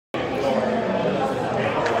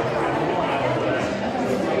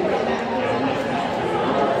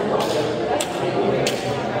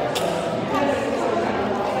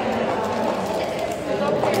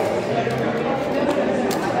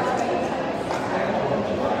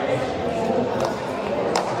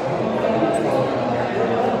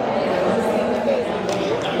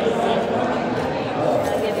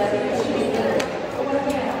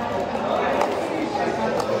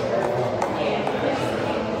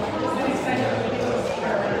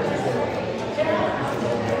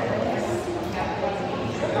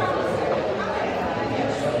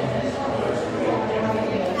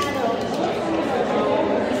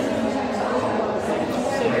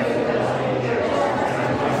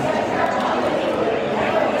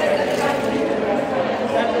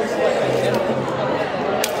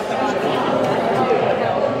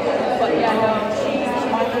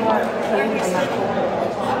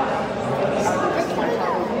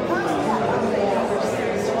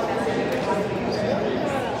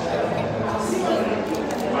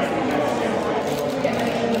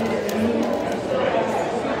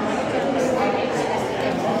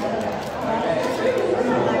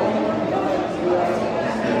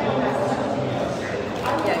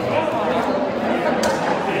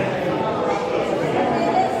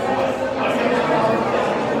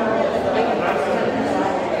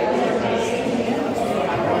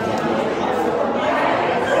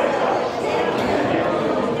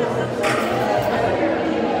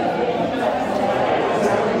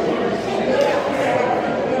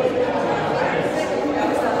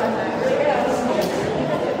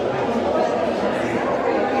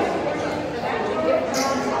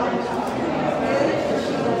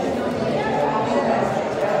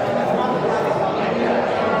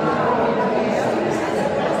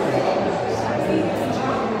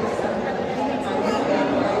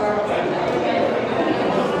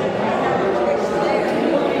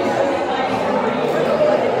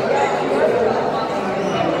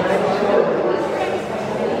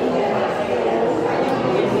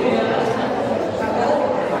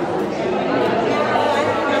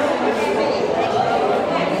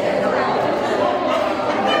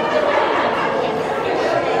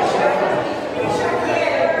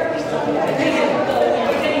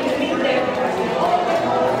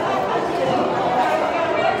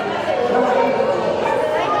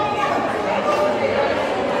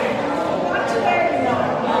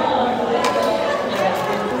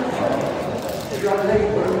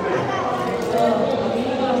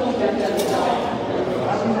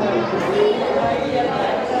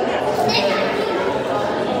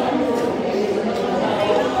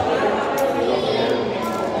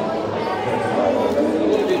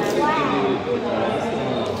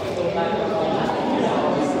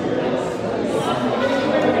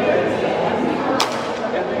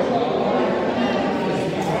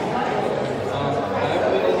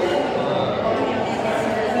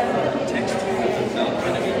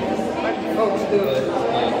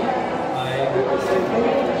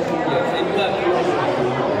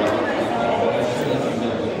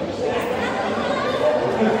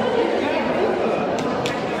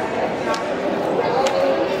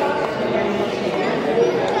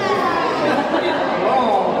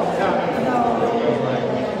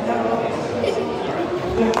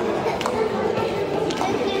Good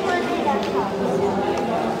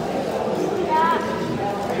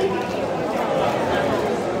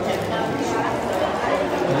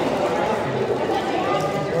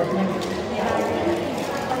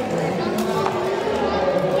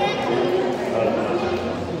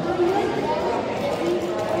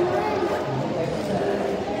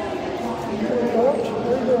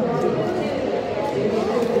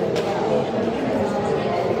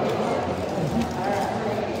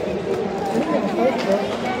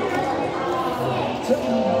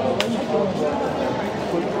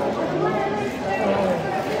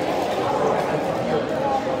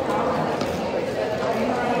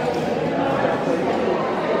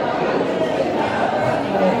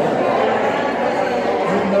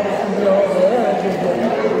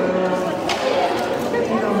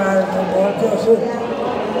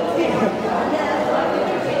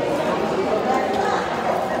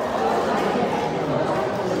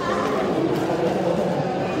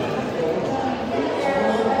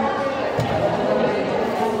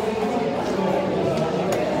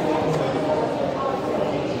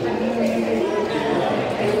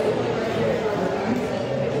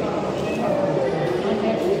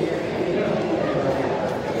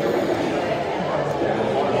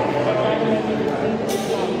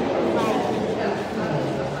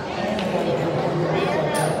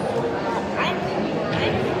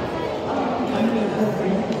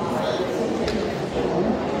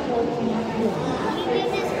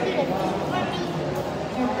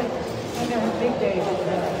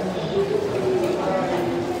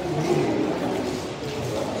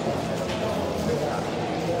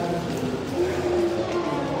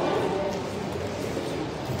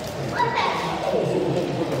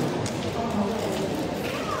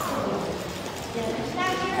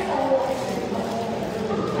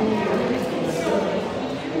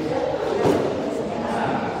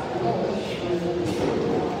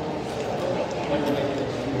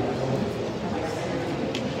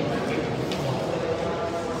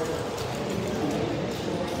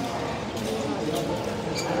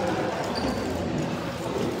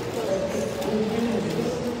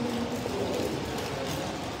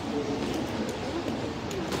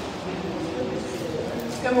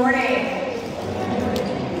morning.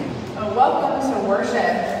 Welcome to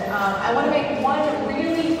worship. I want to make one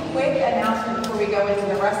really quick announcement before we go into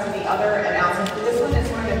the rest of the other announcements. This one is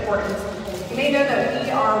sort of important. You may know that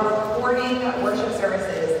we are recording worship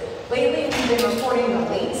services. Lately, we've been recording the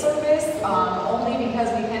late service only because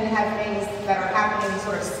we tend to have things that are happening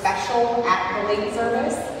sort of special at the late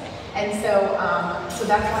service. And so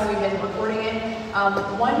that's why we've been recording it.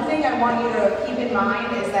 One thing I want you to keep in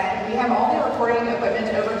mind is that we have all the recording equipment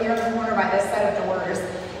over here in the corner by this set of doors.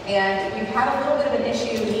 And we've had a little bit of an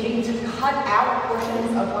issue needing to cut out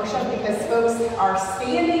portions of worship because folks are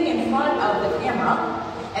standing in front of the camera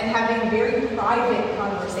and having very private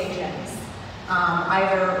conversations.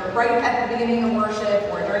 Either right at the beginning of worship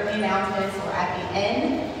or during the announcements or at the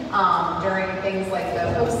end during things like the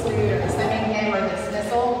post salute or the sending hymn or the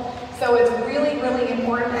dismissal. So it's really, really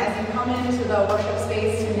important as you come into the worship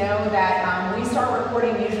space to know that we start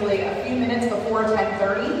recording usually a few minutes before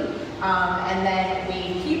 10:30, and then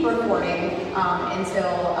we keep recording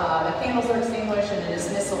until the candles are extinguished and the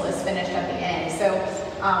dismissal is finished at the end. So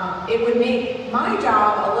it would make my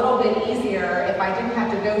job a little bit easier if I didn't have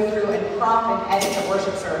to go through and crop and edit the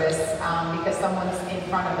worship service because someone's in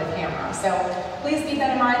front of the camera. So please keep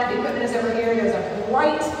that in mind. The equipment is over here. There's a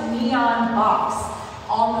bright neon box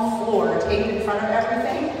on the floor taped in front of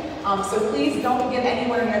everything. So please don't get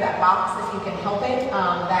anywhere near that box if you can help it.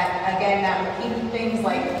 That will keep things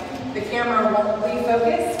like the camera won't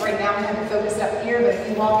refocus. Right now we have it focused up here, but if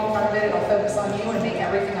you walk in front of it, it'll focus on you and make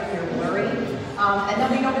everything up here blurry. And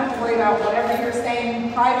then we don't have to worry about whatever you're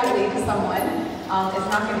saying privately to someone is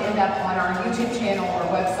not going to end up on our YouTube channel or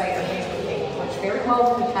website or Facebook page, which very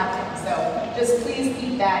well could happen. So just please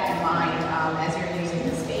keep that in mind as you're using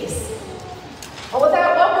the space. Well, with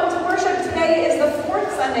that, welcome to worship. Today is the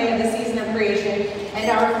fourth Sunday of the season of creation,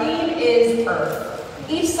 and our theme is Earth.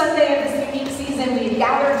 Each Sunday of this unique season, we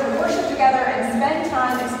gather to worship together and spend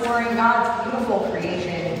time exploring God's beautiful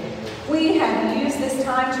creation. We have used this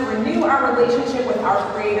time to renew our relationship with our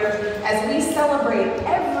Creator as we celebrate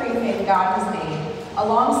everything God has made,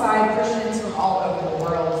 alongside Christians from all over the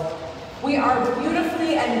world. We are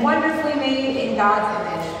beautifully and wonderfully made in God's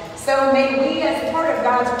image. So may we, as part of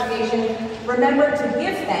God's creation, remember to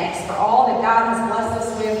give thanks for all that God has blessed us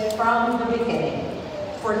with from the beginning.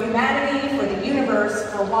 For humanity, for the universe,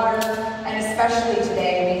 for water, and especially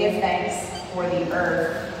today, we give thanks for the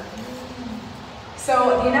earth.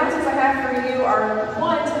 So the announcements I have for you are,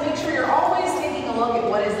 one, to make sure you're always taking a look at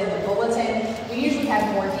what is in the bulletin. We usually have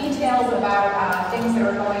more details about things that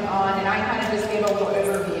are going on, and I kind of just give a little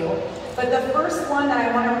overview. But the first one that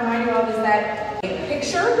I want to remind you of is that a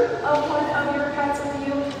picture of one of your pets with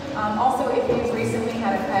you. Also, if you've recently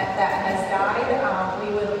had a pet that has died,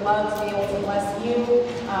 we would love to be able to bless you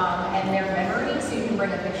and their memory, so you can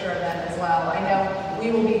bring a picture of them as well. I know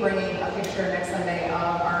we will be bringing a picture next Sunday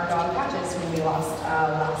of our dog Patches, who we lost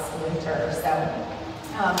last winter. So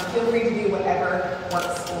feel free to do whatever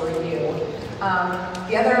works for you.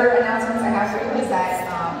 The other announcements I have for you is that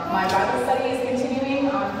my Bible study is continuing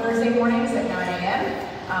on Thursday mornings at 9 a.m.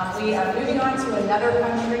 We are moving on to another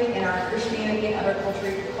country in our Christianity and Other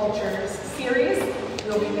Cultures series.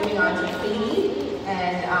 We'll be moving on to Haiti,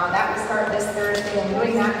 and that will start this Thursday. We'll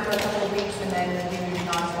be doing that for a couple of weeks, and then we'll be moving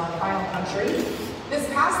on to our final country. This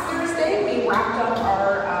past Thursday, we wrapped up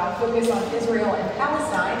our focus on Israel and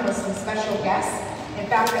Palestine with some special guests. In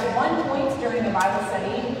fact, at one point during the Bible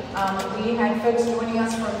study, we had folks joining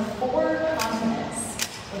us from 4 continents,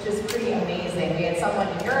 which is pretty amazing. We had someone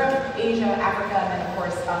in Europe, Asia, Africa, and then of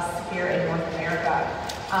course us here in North America.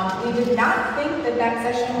 We did not think that that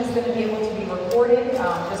session was going to be able to be recorded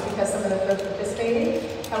just because some of the folks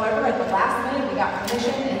participated. However, at the last minute, we got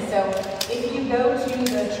permission, and so if you go to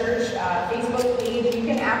the church Facebook page, you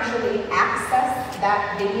can actually access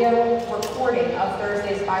that video recording of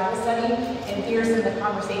Thursday's Bible study and hear some of the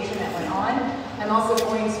conversation that went on. I'm also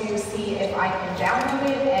going to see if I can download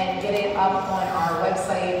it and get it up on our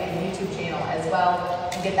website and YouTube channel as well,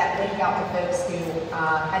 and get that link out to folks who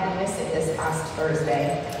had to miss it this past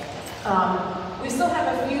Thursday. We still have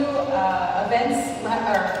a few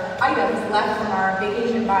items left from our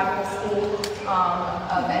Vacation Bible School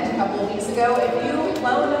event a couple of weeks ago. If you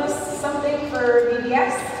loan us something for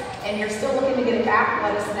VBS and you're still looking to get it back,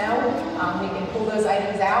 let us know. We can pull those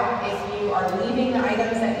items out. If you are leaving the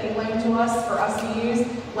items that you loaned to us for us to use,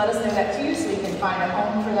 let us know that too, so we can find a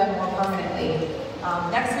home for them more permanently.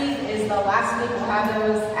 Next week is the last week we'll have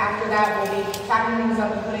those. After that, we'll be packing things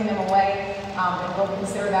up and putting them away, and we'll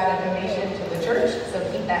consider that a donation to the church, so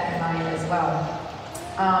keep that in mind as well.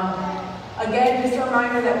 Again, just a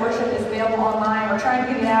reminder that worship is available online. We're trying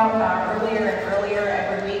to get it out earlier and earlier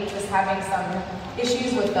every week, just having some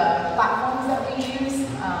issues with the platforms that we use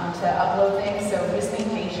to upload things, so just be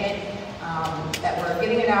patient that we're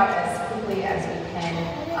getting it out as quickly as we can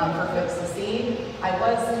for folks to see. I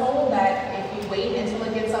was told that if you wait until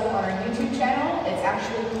it gets up on our YouTube channel, it's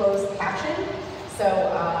actually closed caption. So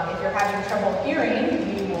if you're having trouble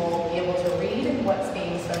hearing, you will be able to read what's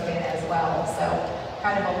being spoken as well. So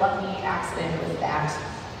kind of a lucky accident with that.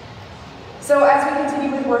 So as we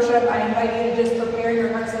continue with worship, I invite you to just prepare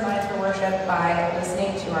your hearts and minds for worship by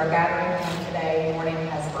listening to our gathering hymn today, Morning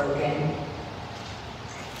Has Broken.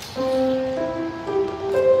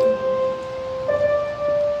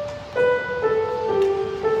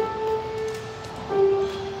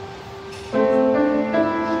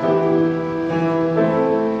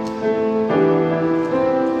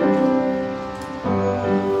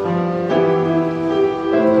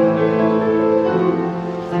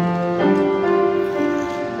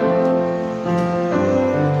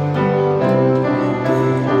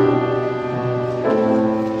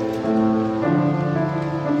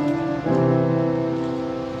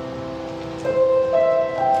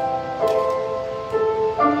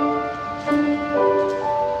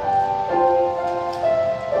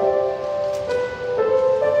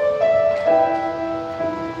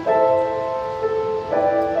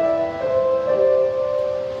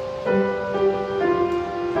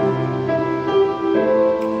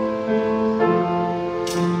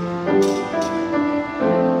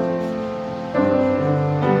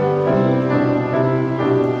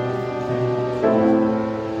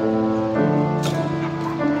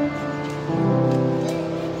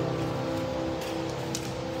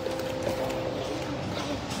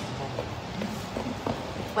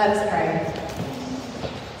 Let us pray.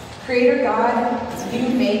 Creator God, you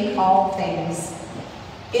make all things.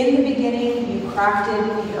 In the beginning, you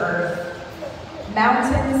crafted the earth,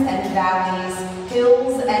 mountains and valleys,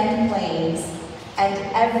 hills and plains, and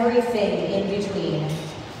everything in between.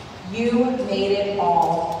 You made it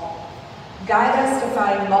all. Guide us to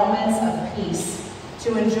find moments of peace,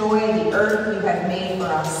 to enjoy the earth you have made for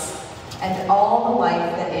us, and all the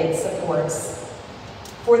life that it supports.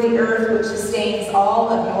 For the earth which sustains all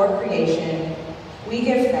of your creation, we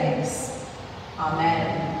give thanks.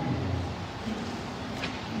 Amen.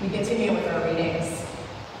 We continue with our readings.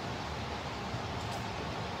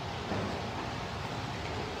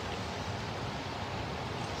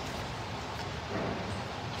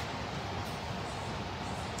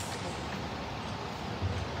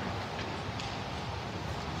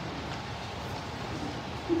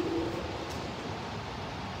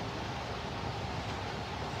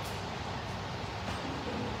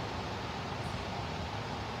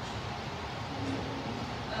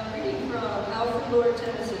 the Lord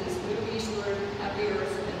Tennyson's Move Eastward, Happy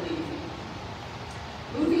Earth, and Leave.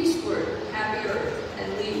 Move eastward, happy earth,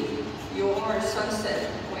 and leave your orange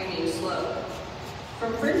sunset waning slow.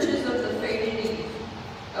 From fringes of the faded eve,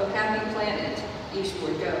 O happy planet,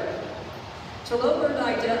 eastward go. To lower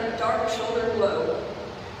thy dark shoulder glow,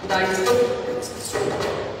 thy footprints soar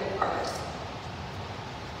and rise.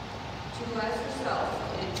 To glass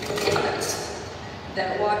yourself into the eyes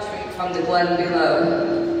that watch me from the glen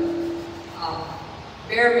below. Ah,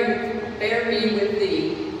 bear me with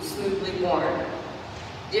thee, smoothly borne.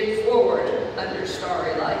 Dip forward under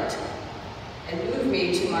starry light, and move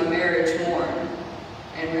me to my marriage morn,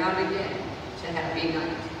 and round again to happy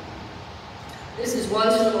night. This is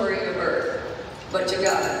one story of earth, but to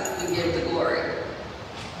God we give the glory.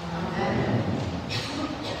 Amen.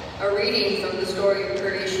 A reading from the story of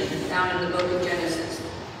creation found in the book of Genesis.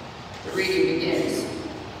 The reading begins.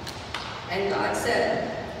 And God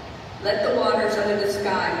said, let the waters under the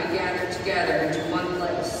sky be gathered together into one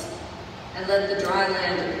place, and let the dry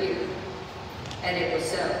land appear. And it was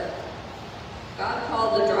so. God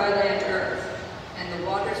called the dry land earth, and the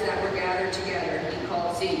waters that were gathered together he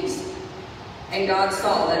called seas. And God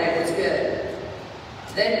saw that it was good.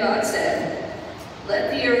 Then God said, let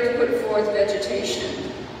the earth put forth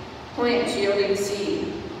vegetation, plants yielding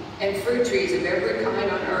seed, and fruit trees of every kind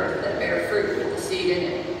on earth that bear fruit with the seed in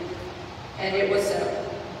it. And it was so.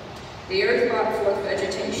 The earth brought forth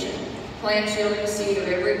vegetation, plants yielding seed of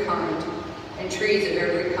every kind, and trees of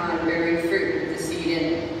every kind bearing fruit with the seed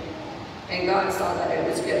in it. And God saw that it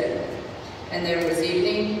was good. And there was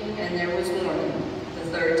evening, and there was morning, the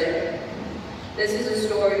third day. This is a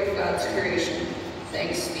story of God's creation.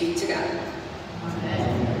 Thanks be to God.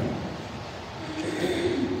 Amen.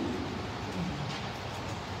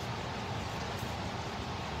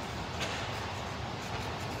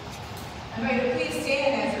 I'm going to please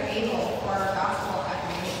stand as you're able for our gospel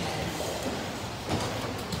affirmation.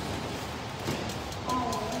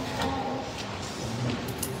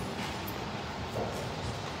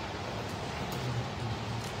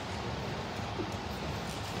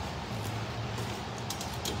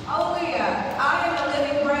 Hallelujah. I am the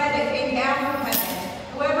living bread that came down from heaven.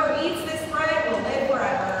 Whoever eats this bread will live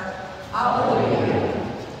forever. Hallelujah.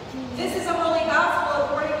 This is a holy gospel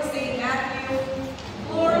according to St. Matthew.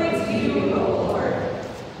 Glory to you, O Lord.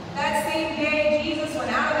 That same day, Jesus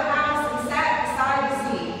went out of the house and sat beside the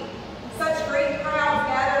sea. Such great crowds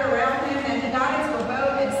gathered around him that he got into a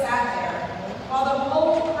boat and sat there, while the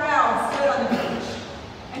whole crowd stood on the beach.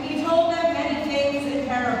 And he told them many things in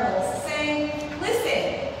parables, saying,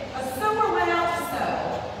 listen, a sower went out to sow,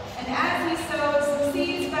 and as he sowed, some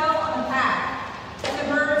seeds fell on the path, and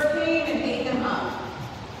the birds came and ate them up.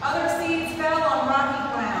 Other seeds fell on rocky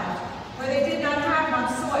ground, where they did not have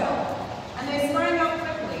much soil, and they sprang up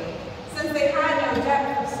quickly, since they had no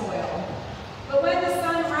depth of soil. But when the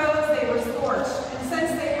sun rose, they were scorched, and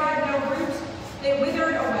since they had no root, they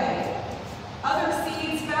withered away. Other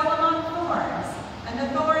seeds fell among thorns, and the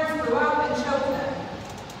thorns grew up and choked them.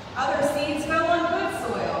 Other seeds fell on good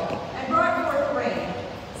soil, and brought forth grain,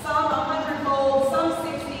 some 100-fold, some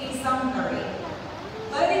 60, some 30.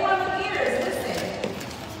 Let anyone with ears listen.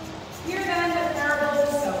 Hear then the parable of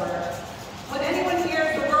the sower. When anyone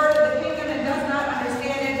hears the word of the kingdom and does not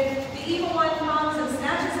understand it, the evil one comes and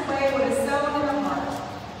snatches away what is sown in the heart.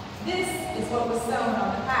 This is what was sown on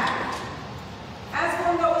the path. As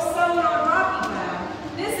for what was sown on rocky ground,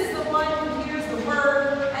 this is the one who hears the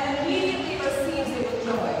word and immediately receives it with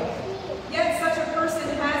joy. Yet such a person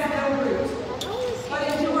has no root, but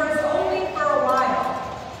endures only for a while.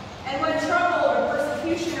 And when trouble or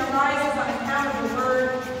persecution arises on account of the word,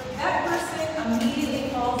 that person immediately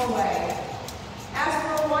falls away. As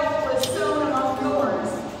for what was sown among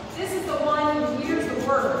thorns, this is the one who hears the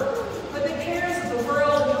word, but the cares of the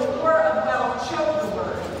world and the lure of wealth choke the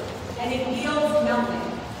word, and it yields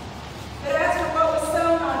nothing. But as for what was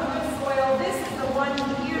sown on good soil, this is the one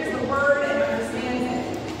who hears the word and understands it,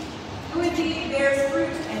 who indeed bears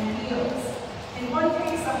fruit and yields, in one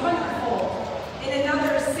case 100-fold, in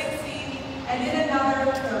another 60, and in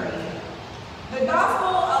another 30. The gospel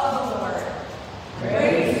of the Lord.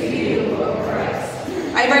 Praise to you, O Christ.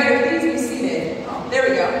 I invite you to please be seated. Oh, there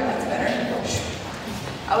we go. That's better.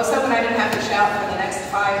 I was hoping I didn't have to shout for the next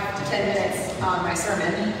 5 to 10 minutes on my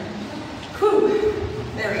sermon. Whew.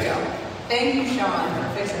 There we go. Thank you, Sean, for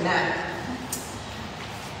fixing that.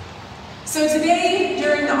 So today,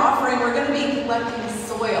 during the offering, we're going to be collecting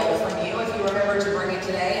soil from you, if you remember to bring it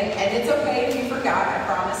today. And it's okay if you forgot, I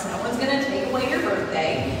promise. No one's going to take away your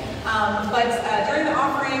birthday. But during the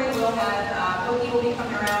offering, we'll have, Pokey will be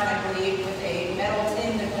coming around, I believe, with a metal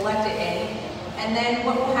tin to collect it in. And then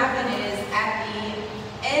what will happen is, at the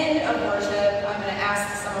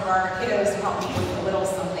kiddos to help me with a little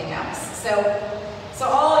something else. So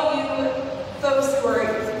all you folks who are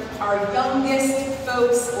our youngest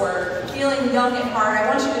folks or feeling young at heart, I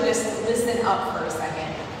want you to just listen up for a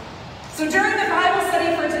second. So during the Bible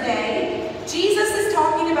study for today, Jesus is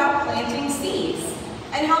talking about planting seeds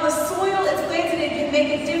and how the soil it's planted in can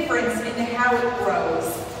make a difference in how it grows.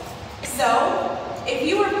 So, if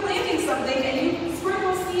you are planting something and you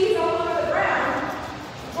sprinkle seeds all over the ground,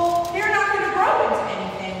 well, they're not going to grow into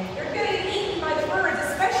anything. They're going to get eaten by the birds,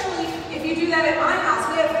 especially if you do that at my house.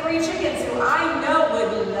 We have 3 chickens who I know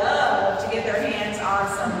would love to get their hands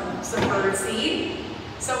on some bird seed.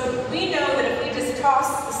 So we know that if we just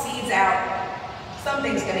toss the seeds out,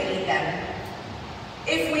 something's going to eat them.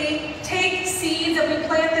 If we take seeds and we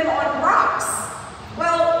plant them on rocks,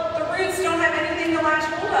 well, the roots don't have anything to latch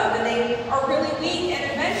hold of and they are really weak,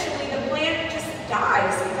 and eventually the plant just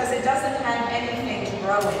dies because it doesn't have anything to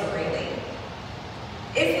grow in really.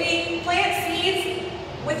 If we plant seeds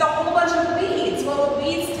with a whole bunch of weeds, well, the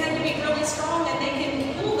weeds tend to be really strong and they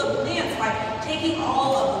can kill the plants by taking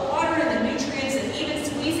all of the water and the nutrients and even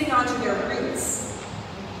squeezing onto their roots.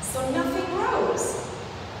 So nothing grows.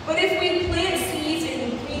 But if we plant seeds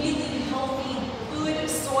in really healthy, good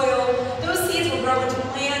soil, those seeds will grow into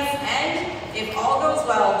plants, and if all goes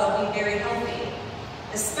well, they'll be very healthy,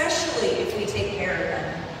 especially if we take care of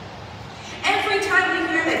them. Every time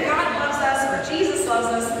we hear that God loves us or Jesus loves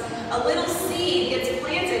us, a little seed gets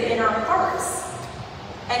planted in our hearts.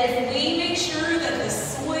 And if we make sure that the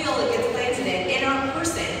soil it gets planted in our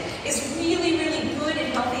person is really good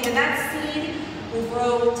and healthy, then that seed will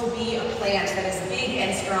grow to be a plant that is big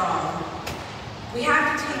and strong. We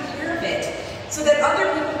have to take care of it so that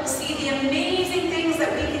other people will see the amazing things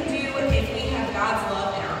that we can do if we have God's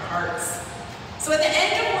love in our hearts. So at the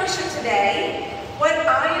end of worship today, what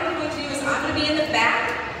I am going to do is I'm going to be in the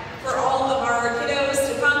back for all of our kiddos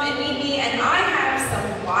to come and meet me, and I have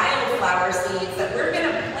some wildflower seeds that we're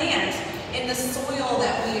going to plant in the soil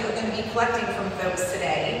that we are going to be collecting from folks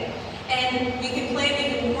today. And we can plant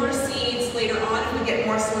even more seeds later on if we get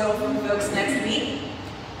more soil from folks next week.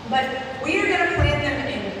 But we are going to plant them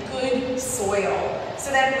in good soil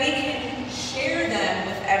so that we can share them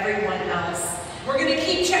with everyone else. We're going to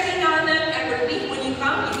keep checking on them every week. When you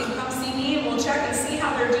come come see me and we'll check and see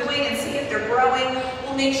how they're doing and see if they're growing.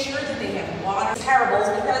 We'll make sure that they have water. Parables,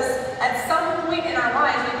 because at some point in our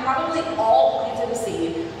lives, we probably all planted a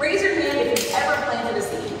seed. Raise your hand if you've ever planted a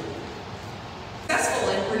seed. Successful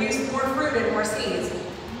and produced more fruit and more seeds.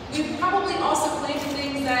 We've probably also planted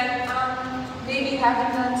things that maybe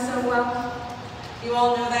haven't done so well. You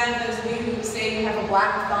all know that, those of you who say you have a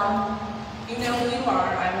black thumb, you know who you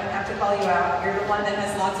are. I won't have to call you out. You're the one that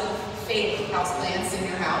has lots of fake houseplants in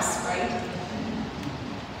your house, right?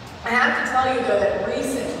 I have to tell you though that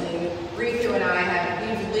recently, Riku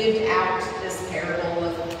and we've lived out this parable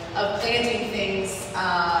of planting things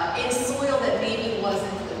in soil that maybe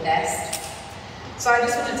wasn't the best. So I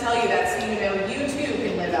just want to tell you that so you know you too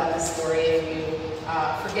can live out this story if you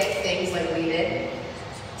forget things like we did.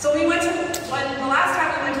 So the last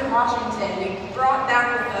time we went to Washington, we brought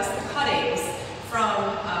back with us the cuttings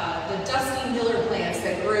from the dusty miller plants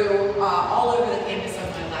that grew all over the campus of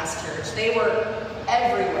my last church. They were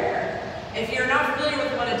everywhere. If you're not familiar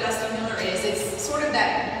with what a dusty miller is, it's sort of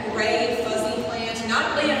that gray, fuzzy plant,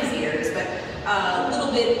 not lamb's ears, but a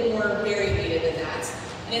little bit more variegated than that.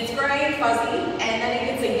 And it's gray and fuzzy, and then it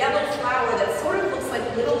gets a yellow flower that sort of looks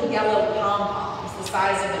like little yellow pom-poms, the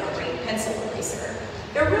size of a pencil eraser.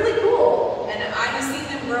 They're really cool, and I've seen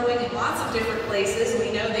them growing in lots of different places.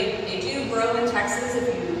 We know they do grow in Texas if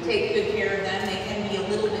you take good care of them. They can be a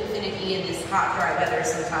little bit finicky in this hot, dry weather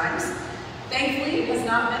sometimes. Thankfully, it has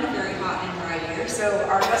not been a very hot and dry year, so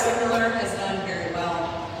our dusty miller has done very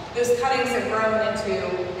well. Those cuttings had grown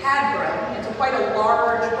into quite a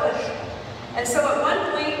large bush. And so at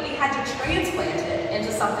one point, we had to transplant it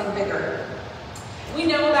into something bigger. We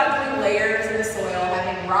know about doing layers in the soil,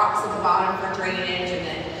 having rocks at the bottom for drainage, and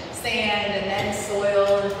then sand, and then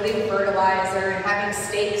soil, and putting fertilizer, and having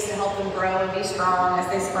stakes to help them grow and be strong as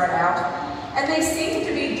they spread out. And they seem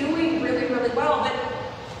to be doing really well,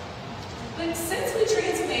 but since we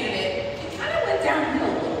transplanted it, it kind of went downhill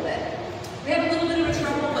a little bit. We had a little bit of a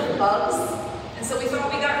trouble with bugs, and so we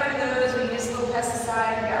thought we got rid of those. We used a little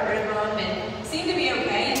pesticide and got rid of them, and it seemed to be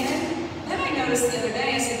okay. And then I noticed the other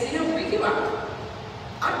day, I said, Riku,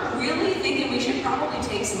 I'm really thinking we should probably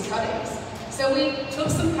take some cuttings. So we took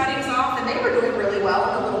some cuttings off, and they were doing really well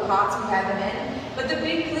in the little pots we had them in. But the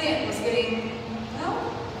big plant was getting,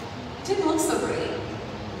 well, it didn't look so pretty.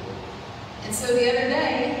 And so the other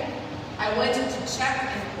day, I went to check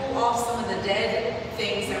and pull off some of the dead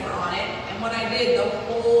things that were on it, and and when I did, the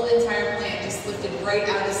whole entire plant just lifted right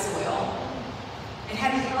out of the soil. It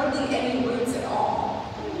had hardly any roots at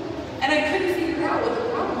all. And I couldn't figure out what the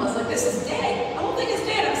problem was. Like, this is dead. I don't think it's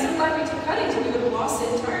dead. I'm so glad we took cuttings, we would have lost it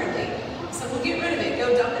entirely. So we'll get rid of it.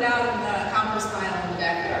 Go dump it out in the compost pile in the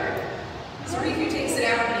backyard. So Riku takes it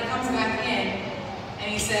out and he comes back in and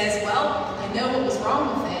he says, well, I know what was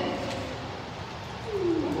wrong with it.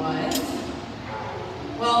 What?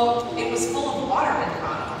 Well, it was full of water in the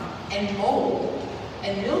bottom, and mold,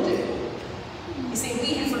 and mildew. You see,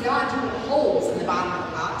 we had forgotten to put holes in the bottom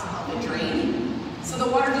of the pot to help it drain. So the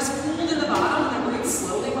water just pooled in the bottom and the roots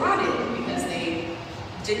slowly rotted because they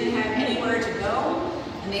didn't have anywhere to go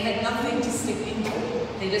and they had nothing to stick into.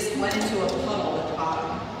 They just went into a puddle at the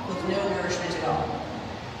bottom with no nourishment at all.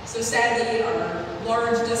 So sadly, our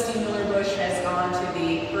large dusty miller bush has gone to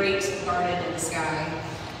the great garden in the sky.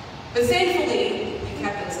 But thankfully, we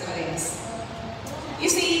kept those cuttings. You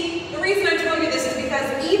see, the reason I tell you this is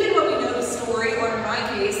because even when we know the story, or in my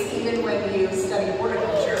case, even when you study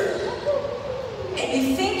horticulture, and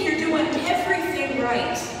you think you're doing everything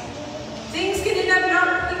right, things can end up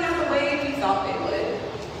not working out the way you thought they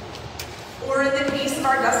would. Or in the case of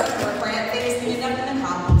our dusty miller plant, things can end up in the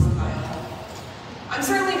compost pile. I'm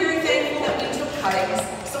certainly very thankful that we took cuttings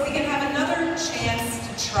so we can have another chance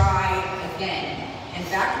to try again. In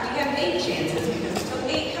fact, we have 8 chances because we took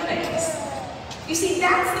 8 cuttings. You see,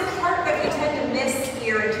 that's the part that we tend to miss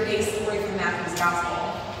here in today's story from Matthew's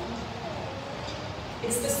Gospel.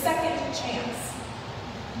 It's the second chance.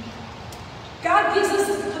 God gives us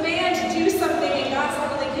the command to do something in God's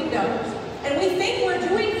heavenly kingdom. And we think we're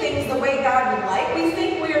doing things the way God would like. We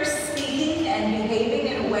think we are speaking and behaving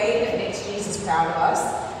in a way that makes Jesus proud of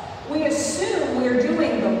us. We assume we're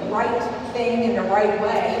doing the right thing in the right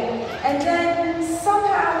way. And then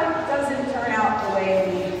somehow it doesn't turn out the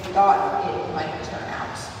way we thought it might turn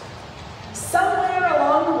out. Somewhere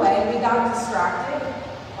along the way, we got distracted,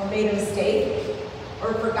 or made a mistake,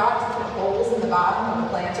 or forgot to put holes in the bottom of the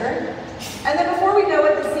planter. And then before we know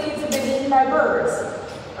it, the seeds have been eaten by birds,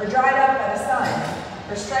 or dried up by the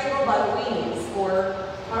sun, or strangled by the weeds, or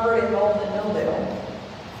covered in mold and mildew.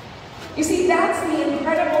 You see, that's the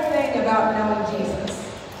incredible thing about knowing Jesus.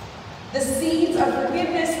 The seeds of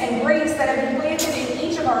forgiveness and grace that have been planted in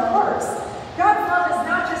each of our hearts. God's love is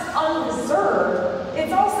not just undeserved,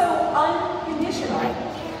 it's also unconditional.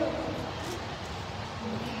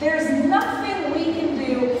 There's nothing we can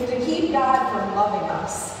do to keep God from loving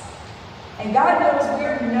us. And God knows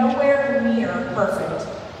we're nowhere near perfect.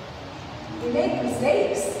 We make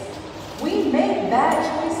mistakes. We make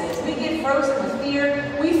bad choices. We get frozen with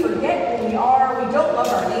fear. We forget who we are. We don't love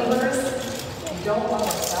our neighbors. We don't love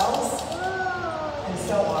ourselves. And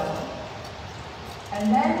so on.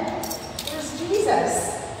 And then there's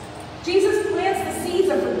Jesus. Jesus plants the seeds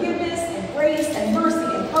of forgiveness and grace and mercy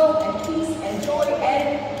and hope and peace and joy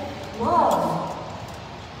and love.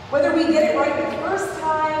 Whether we get it right the first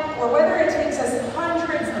time or whether it takes us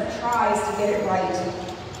hundreds of tries to get it right,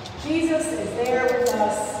 Jesus is there with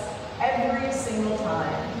us every single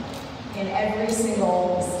time, in every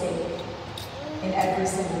single mistake, in every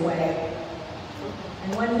single way.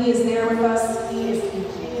 And when he is there with us, he is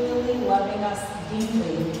continually loving us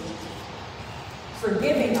deeply,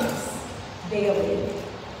 forgiving us daily,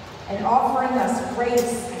 and offering us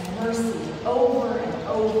grace and mercy over and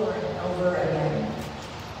over and over again.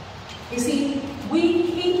 You see,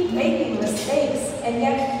 we keep making mistakes, and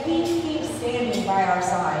yet he keeps standing by our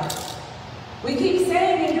side. We keep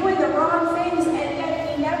saying and doing the wrong things, and yet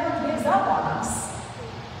he never gives up on us.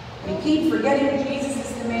 We keep forgetting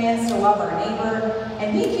Jesus' commands to love our neighbor,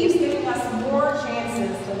 and he keeps giving us more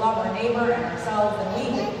chances to love our neighbor and ourselves than we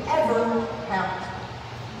could ever count.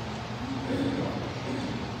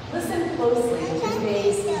 Listen closely to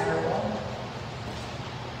today's parable.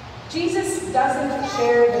 Jesus doesn't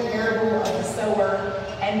share the parable of the sower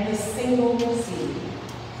and the single seed.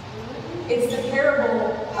 It's the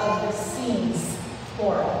parable of the seeds,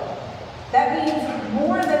 plural. That means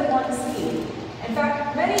more than one seed. In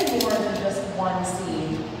fact, many more than just one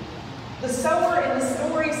seed. The sower in the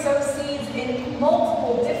story sows seeds in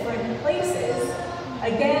multiple different places,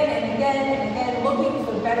 again and again and again, looking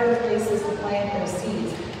for better places to plant those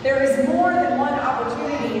seeds. There is more than one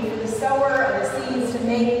opportunity for the sower of the seeds to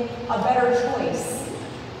make a better choice.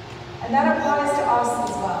 And that applies to us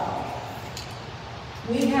as well.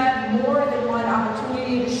 We have more than one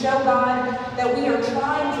opportunity to show God that we are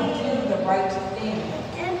trying to do the right thing.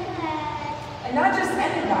 And not just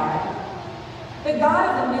any God. The God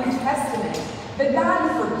of the New Testament. The God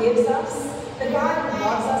who forgives us. The God who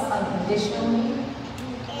loves us unconditionally.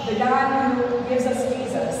 The God who gives us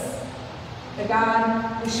Jesus. the God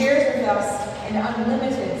who shares with us an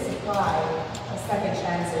unlimited supply of second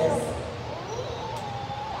chances.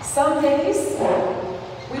 Some days,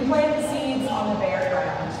 we plant the seeds on the bare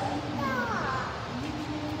ground.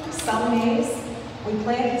 Some days, we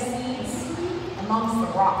plant the seeds amongst the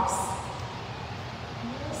rocks.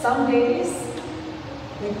 Some days,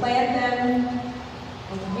 we plant them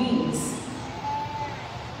with weeds.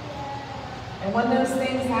 And when those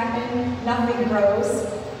things happen, nothing grows,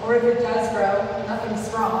 or if it does grow, nothing's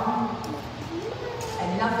strong,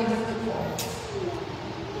 and nothing's fruitful.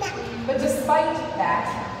 But despite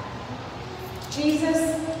that,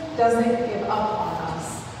 Jesus doesn't give up on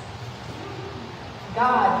us.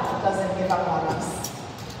 God doesn't give up on us.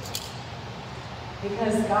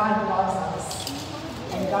 Because God loves us.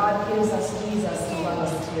 And God gives us Jesus to love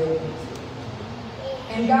us too.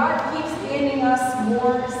 And God keeps handing us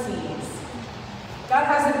more seeds. God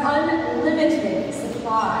has an unlimited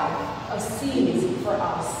supply of seeds for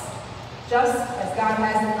us, just as God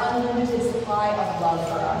has an unlimited supply of love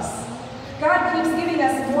for us. God keeps giving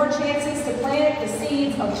us more chances to plant the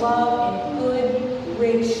seeds of love in good,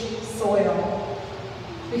 rich soil.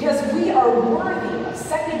 Because we are worthy of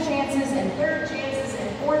second chances and third chances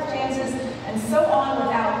and fourth chances and so on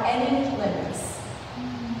without any limits.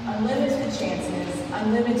 Unlimited chances,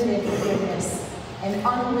 unlimited forgiveness, and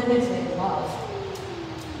unlimited love.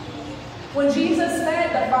 When Jesus fed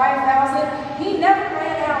the 5,000, he never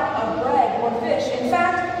ran out of bread or fish. In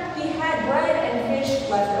fact, he had bread and fish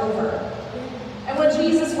left over. And when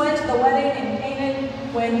Jesus went to the wedding in Canaan,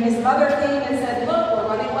 when his mother came and said, "Look, we're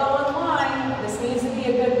running low on wine. This needs to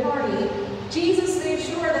be a good party," Jesus made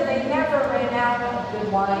sure that they never ran out of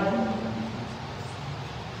good wine.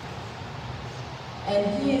 And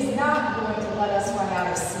he is not going to let us run out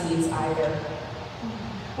of seeds either.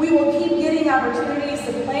 We will keep getting opportunities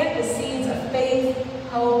to plant the seeds of faith,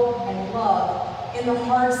 hope, and love in the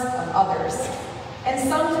hearts of others. And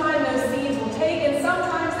sometimes those seeds will take, and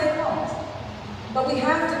sometimes they won't. But we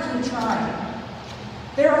have to keep trying.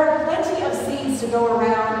 There are plenty of seeds to go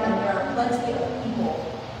around, and there are plenty of people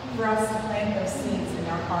for us to plant those seeds in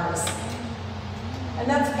our hearts. And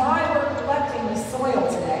that's why we're collecting the soil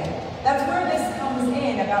today. That's where this comes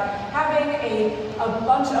in, about having a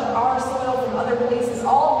bunch of our soil from other places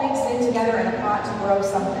all mixed in together in a pot to grow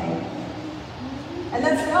something. And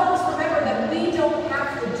that's to help us remember that we don't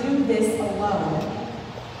have to do this alone.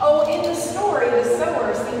 Oh, in the story, the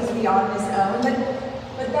sower seems to be on his own,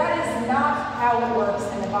 but that is not how it works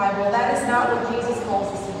in the Bible. That is not what Jesus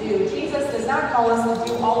calls us to do. Jesus does not call us to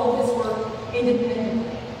do all of this work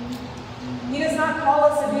independently. He does not call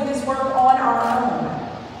us to do this work on our own.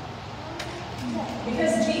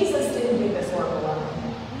 Because Jesus didn't do this work alone.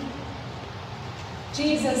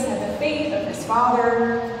 Jesus had the faith of his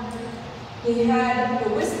Father. He had the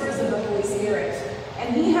whispers of the Holy Spirit.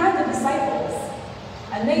 And he had the disciples.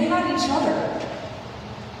 And they had each other.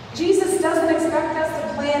 Jesus doesn't expect us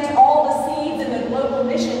to plant all the seeds in the global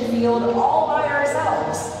mission field all by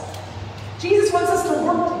ourselves. Jesus wants us to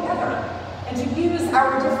work together and to use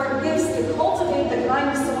our different gifts to cultivate the kind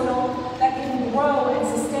of soil that can grow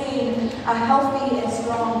and sustain a healthy and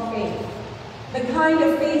strong faith. The kind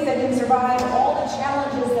of faith that can survive all the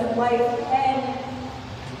challenges that life can,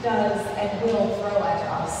 does, and will throw at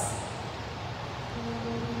us.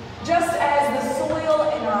 Just as the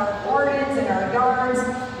soil in our gardens and our yards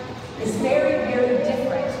is very, very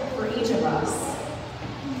different for each of us,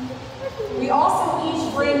 we also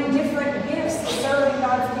each bring different gifts to serve in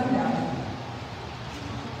God's kingdom.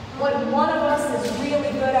 What one of us is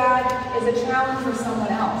really good at is a challenge for someone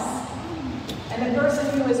else. And the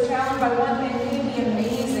person who is challenged by one thing may be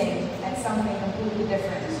amazing at something completely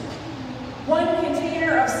different. One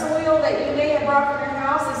container of soil that you may have brought from your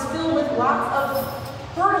house is filled with lots of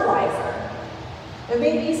fertilizer. But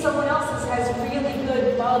maybe someone else's has really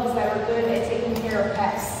good bugs that are good at taking care of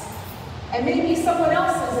pests. And maybe someone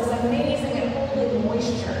else's is amazing at holding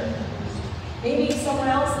moisture. Maybe someone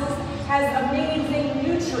else's has amazing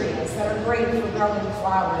nutrients that are great for growing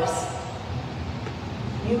flowers.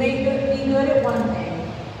 You may be good at one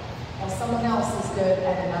thing, while someone else is good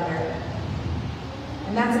at another.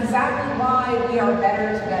 And that's exactly why we are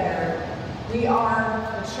better together. We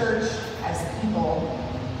are the church as people.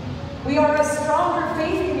 We are a stronger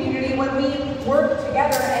faith community when we work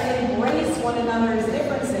together and embrace one another's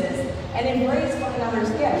differences and embrace one another's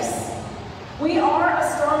gifts. We are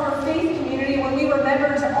a stronger faith community when we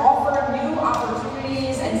remember to offer new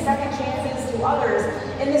opportunities and second chances to others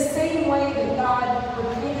in the same way that God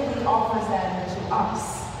repeatedly offers them to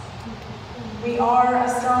us. We are a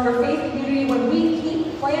stronger faith community when we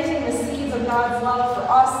keep planting the seeds of God's love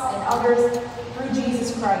for us and others through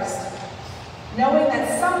Jesus Christ. knowing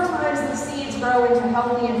that sometimes the seeds grow into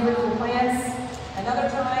healthy and fruitful plants, and other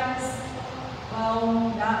times,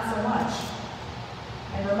 well, not so much.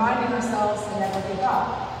 And reminding ourselves to never give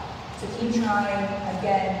up, to keep trying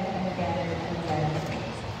again and again and again.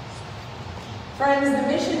 Friends, the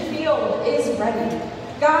mission field is ready.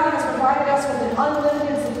 God has provided us with an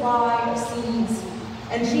unlimited supply of seeds,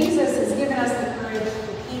 and Jesus has given us the courage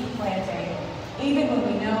to keep planting, even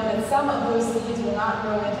when we know that some of those seeds will not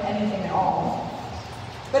grow into anything at all.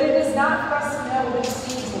 But it is not for us to know which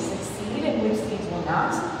seeds will succeed and which seeds will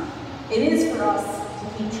not. It is for us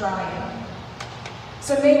to keep trying.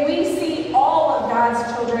 So may we see all of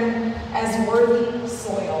God's children as worthy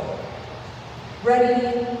soil,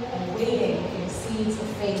 ready and waiting for the seeds of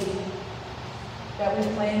faith that we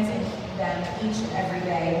plant in them each and every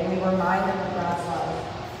day, and we remind them of God's love.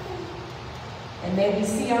 And may we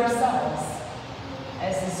see ourselves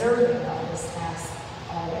as deserving of this task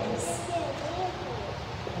always.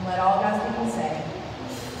 And let all God's people say,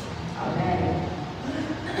 Amen.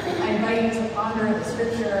 I invite you to ponder the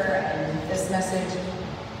scripture and this message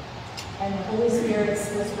and the Holy Spirit's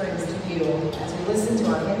whisperings to you as we listen to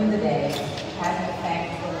our hymn of the day, Having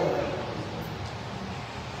Thank the Lord.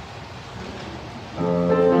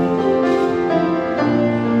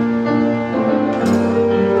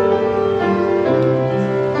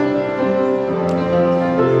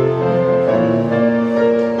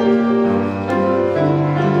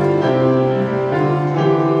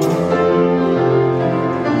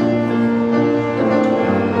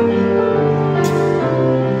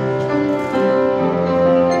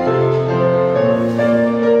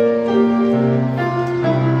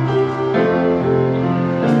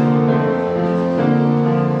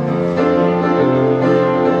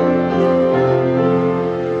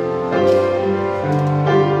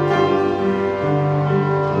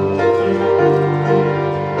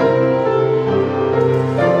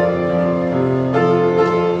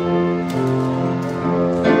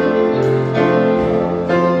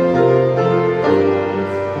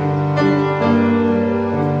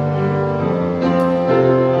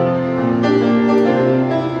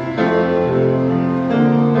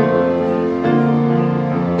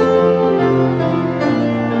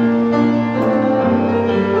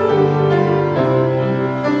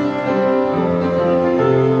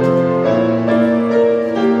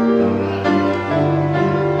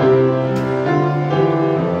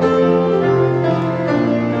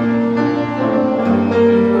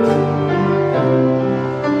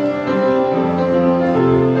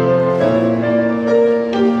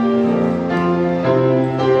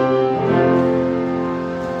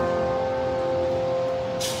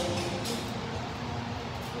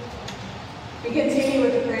 We continue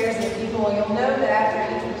with the prayers of the people. You'll note that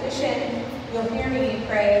after each petition, you'll hear me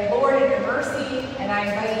pray, Lord, in your mercy, and I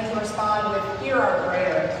invite you to respond with, hear our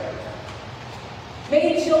prayer.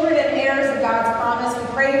 Made children and heirs of God's promise,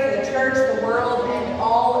 we pray for the church, the world, and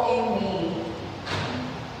all in need.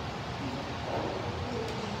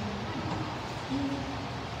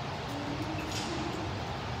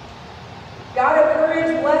 God of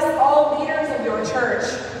courage, bless all leaders of your church.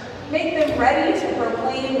 Make them ready to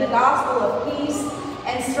proclaim the gospel of peace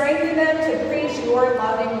and strengthen them to preach your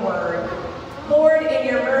loving word. Lord, in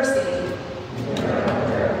your mercy.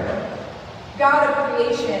 God of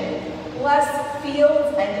creation, bless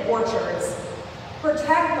fields and orchards.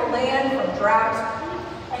 Protect the land from drought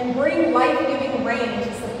and bring life-giving rain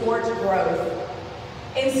to support growth.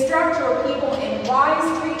 Instruct your people in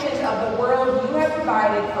wise treatment of the world you have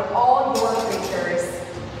provided for all your creatures.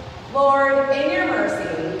 Lord, in your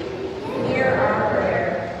mercy, hear our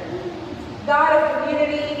prayer. God of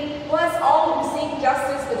community, bless all who seek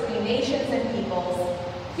justice between nations and peoples.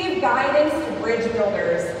 Give guidance to bridge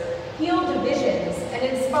builders, heal divisions, and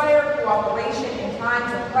inspire cooperation in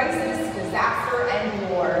times of crisis, disaster, and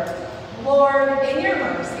war. Lord, in your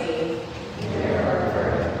mercy, hear our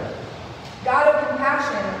prayer. God of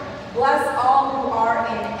compassion, bless all who are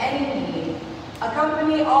in any need.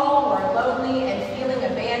 Accompany all who are lonely and feeling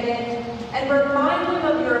abandoned, and remind them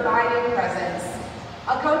of your abiding presence.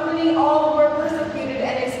 Accompany all who are persecuted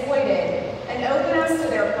and exploited, and open us to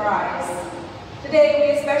their cries.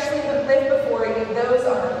 Today, we especially lift before you those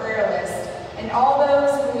on our prayer list, and all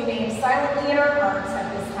those whom we name silently in our hearts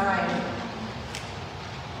at this time.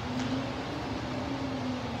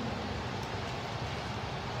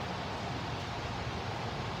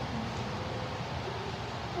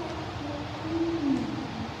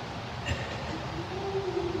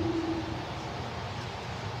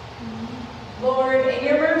 Lord, in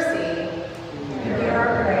your mercy, hear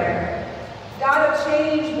our prayer. God of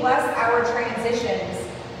change, bless our transitions.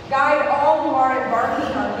 Guide all who are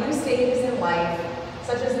embarking on new stages in life,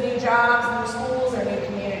 such as new jobs, new schools, or new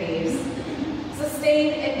communities.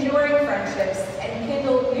 Sustain enduring friendships and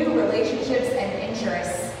kindle new relationships and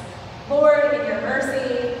interests. Lord, in your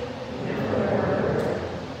mercy,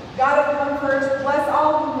 God of comfort, bless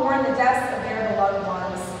all who mourn the deaths of their beloved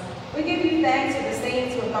ones. We give you thanks for the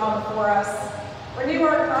saints who have gone before us. Renew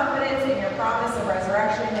our confidence in your promise of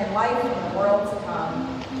resurrection and life in the world to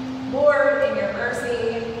come. Lord, in your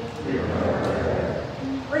mercy,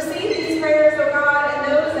 receive these prayers, O God,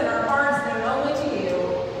 and those in our hearts known only to you,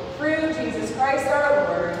 through Jesus Christ our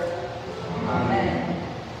Lord. Amen.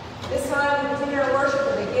 This time we continue our worship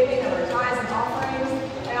with the giving of our tithes and offerings.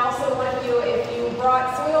 I also want you, if you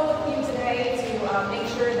brought soil with you today, to make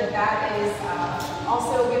sure that that is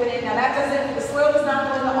also given in. Now the soil does not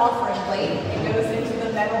go in the offering plate. It goes into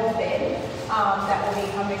the metal bin that will be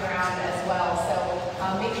coming around as well. So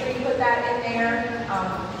make sure you put that in there.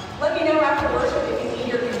 Let me know after worship if you need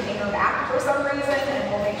your container back for some reason,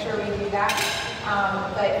 and we'll make sure we do that.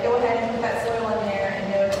 But go ahead and put that soil in there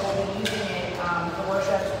and know that we'll be using it for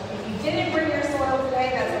worship. If you didn't bring your soil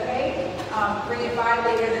today, that's okay. Bring it by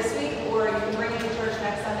later this week, or you can bring it to church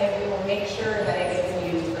next Sunday. We will make sure that it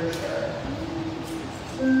gets used for sure.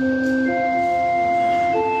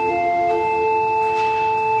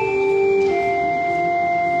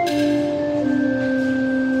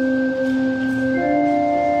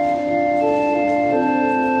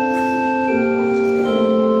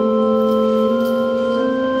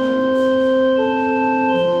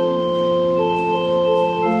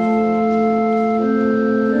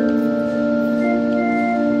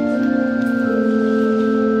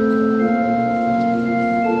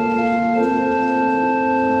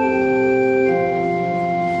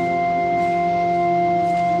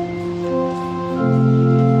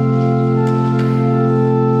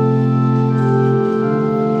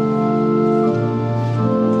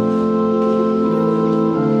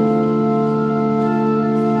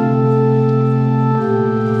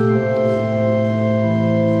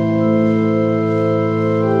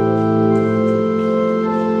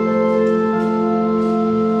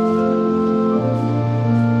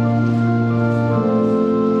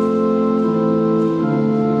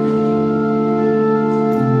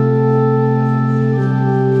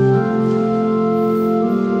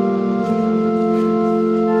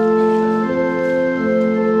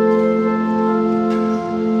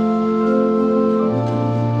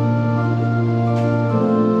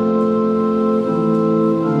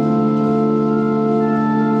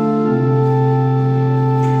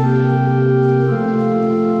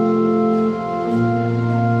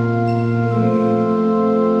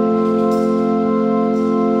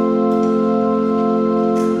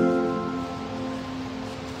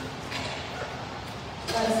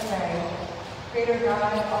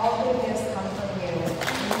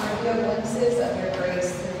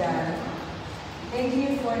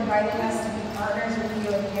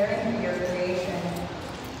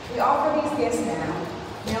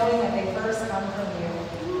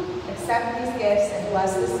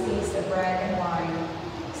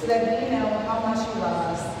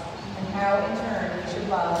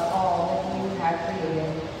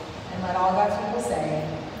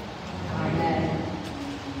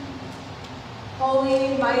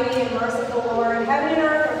 Holy, mighty, and merciful Lord, heaven and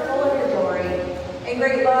earth are full of your glory. In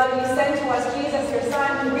great love, you sent to us Jesus, your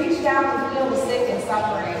Son, who reached out to heal the sick and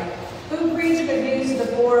suffering, who preached good news to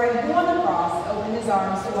the poor, and who on the cross opened his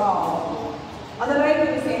arms to all. On the night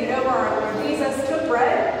he was handed over, our Lord Jesus took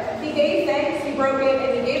bread. He gave thanks, he broke it,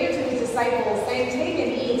 and he gave it to his disciples, saying, "Take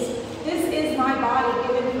and eat. This is my body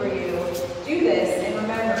given for you. Do this in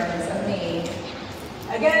remembrance of me."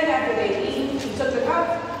 Again, after they eat, he took the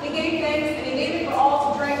cup. He gave thanks, and he gave it for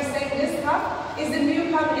all to drink, saying, "This cup is the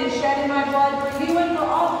new covenant shed in my blood for you and for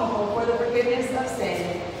all people for the forgiveness of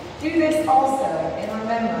sin. Do this also in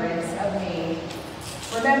remembrance of me."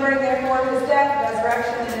 Remembering therefore his death,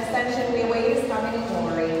 resurrection, and ascension, we await his coming in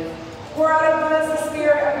glory. Pour out upon us the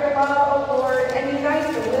spirit of your love, O Lord, and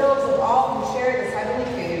unite the wills of all who share this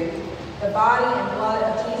heavenly food, the body and blood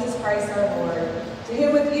of Jesus Christ our Lord, to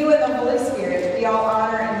whom with you and the Holy Spirit be all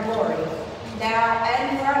honor and glory, now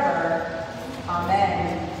and forever.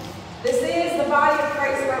 Amen. This is the body of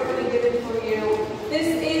Christ broken and given for you. This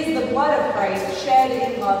is the blood of Christ shed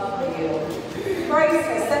in love for you. Christ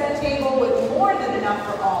has set the table with more than enough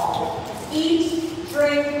for all. Eat,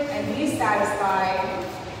 drink, and be satisfied.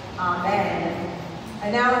 Amen.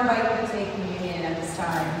 I now invite you to take communion at this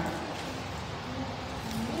time.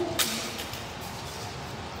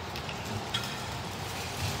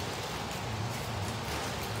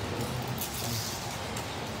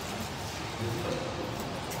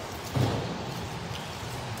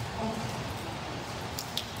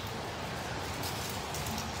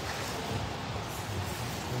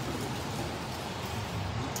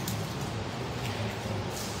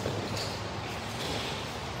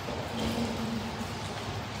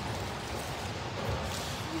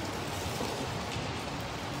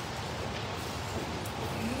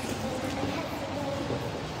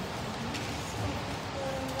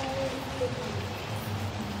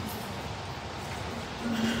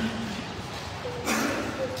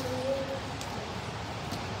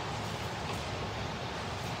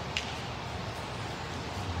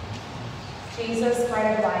 Jesus,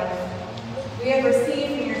 bread of life, we have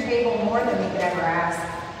received from your table more than we could ever ask.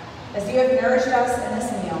 As you have nourished us in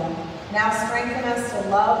this meal, now strengthen us to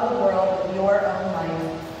love the world with your own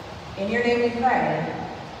life. In your name we pray.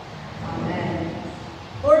 Amen.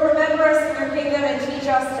 Lord, remember us in your kingdom and teach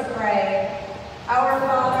us to pray. Our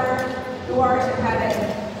Father, who art in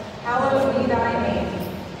heaven, hallowed be thy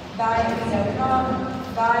name. Thy kingdom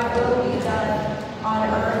come, thy will be done, on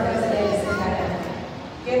earth as it is in heaven.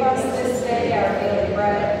 Give us this day our daily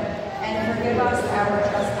bread, and forgive us our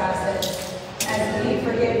trespasses, as we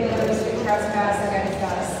forgive those who trespass against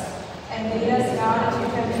us. And lead us not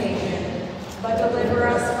into temptation, but deliver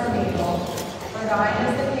us from evil. For thine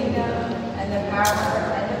is the kingdom, and the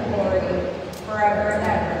power, and the glory, forever and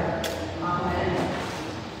ever. Amen.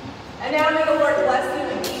 And now may the Lord bless you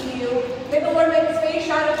and keep you. May the Lord make his face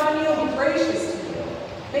shine upon you and be gracious to you.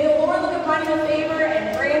 May the Lord look upon you with favor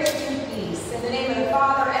and grant you peace. In the name of the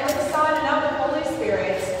Father, and of the Son, and of the Holy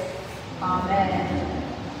Spirit. Amen.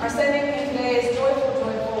 Our sending